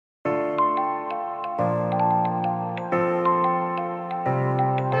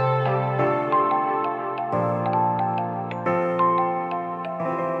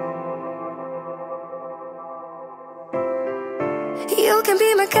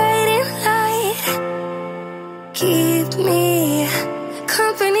guiding light. Keep me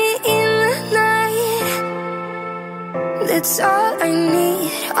company in the night. That's all I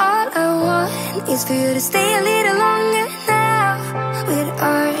need, all I want is for you to stay a little longer now. With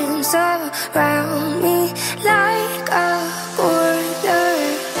arms around me like a border,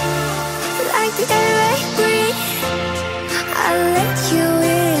 like the air I breathe. I'll let you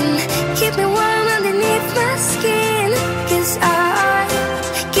in, keep me warm underneath my skin. 'Cause I'm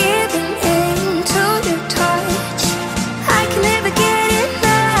giving in to your touch. I can never get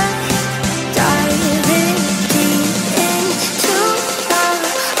enough. Diving deep into our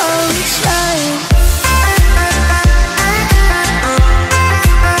ocean.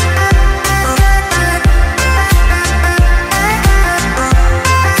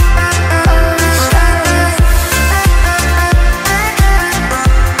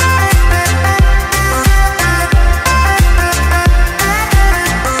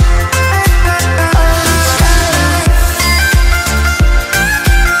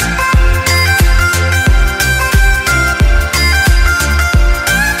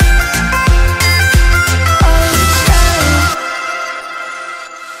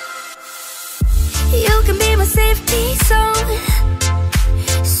 You can be my safety zone,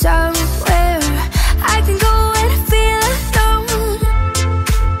 somewhere I can go and feel alone.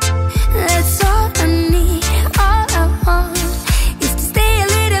 That's all I need, all I want is to stay a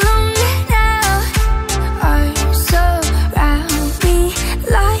little longer now. Arms around me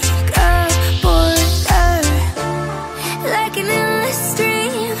like a border, like an endless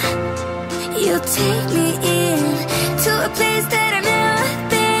stream. You take me in to a place that I've never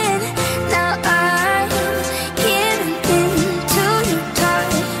been. Now I'm giving into your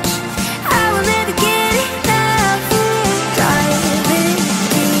touch. I will never get enough. Diving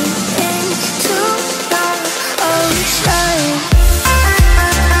deep into our ocean.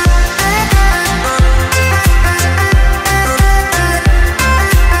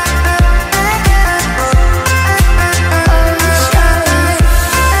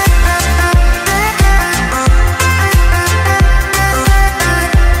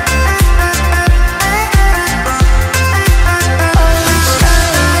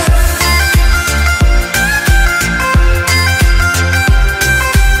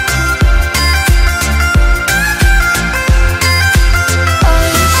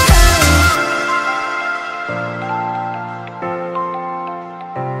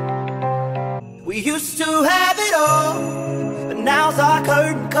 We used to have it all, but now's our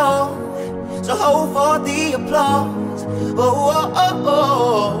curtain call. So hold for the applause, oh, oh, oh,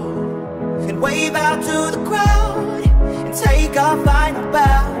 oh. And wave out to the crowd and take our final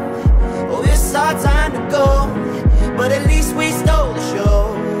bow. Oh, it's our time to go, but at least we stole the show.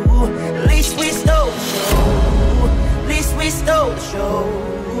 At least we stole the show. At least we stole the show.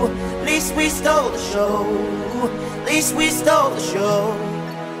 At least we stole the show. At least we stole the show.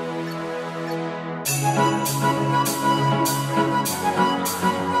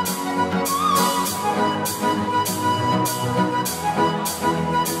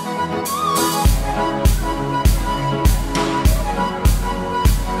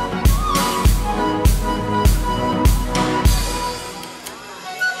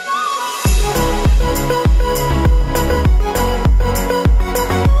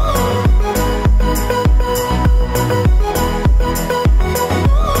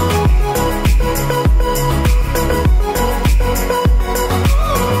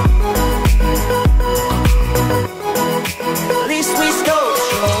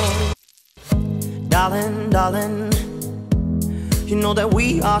 Darling, you know that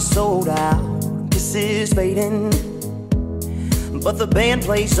we are sold out. This is fading, but the band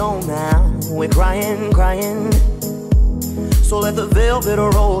plays on now. We're crying, crying, so let the velvet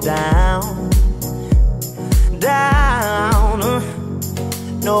roll down, down.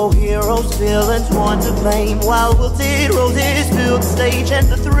 No heroes, villains, one to blame, while wilted roses fill the stage. And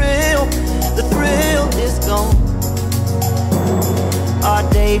the thrill is gone. Our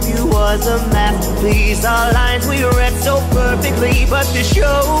debut was a masterpiece. Our lines we read so perfectly, but the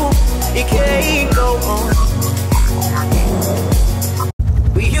show, it can't go on.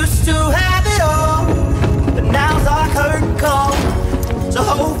 We used to have it all, but now's our curtain call. So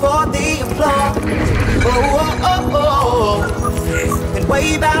hold for the applause, oh, oh, oh, oh. And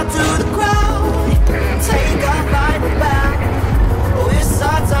wave out to the crowd, take our final bow. Oh, it's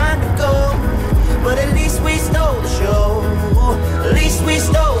our time to go, but at least we stole the show. At least we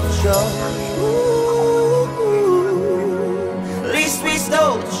stole the show. Ooh, at least we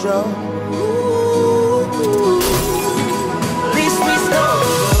stole the show.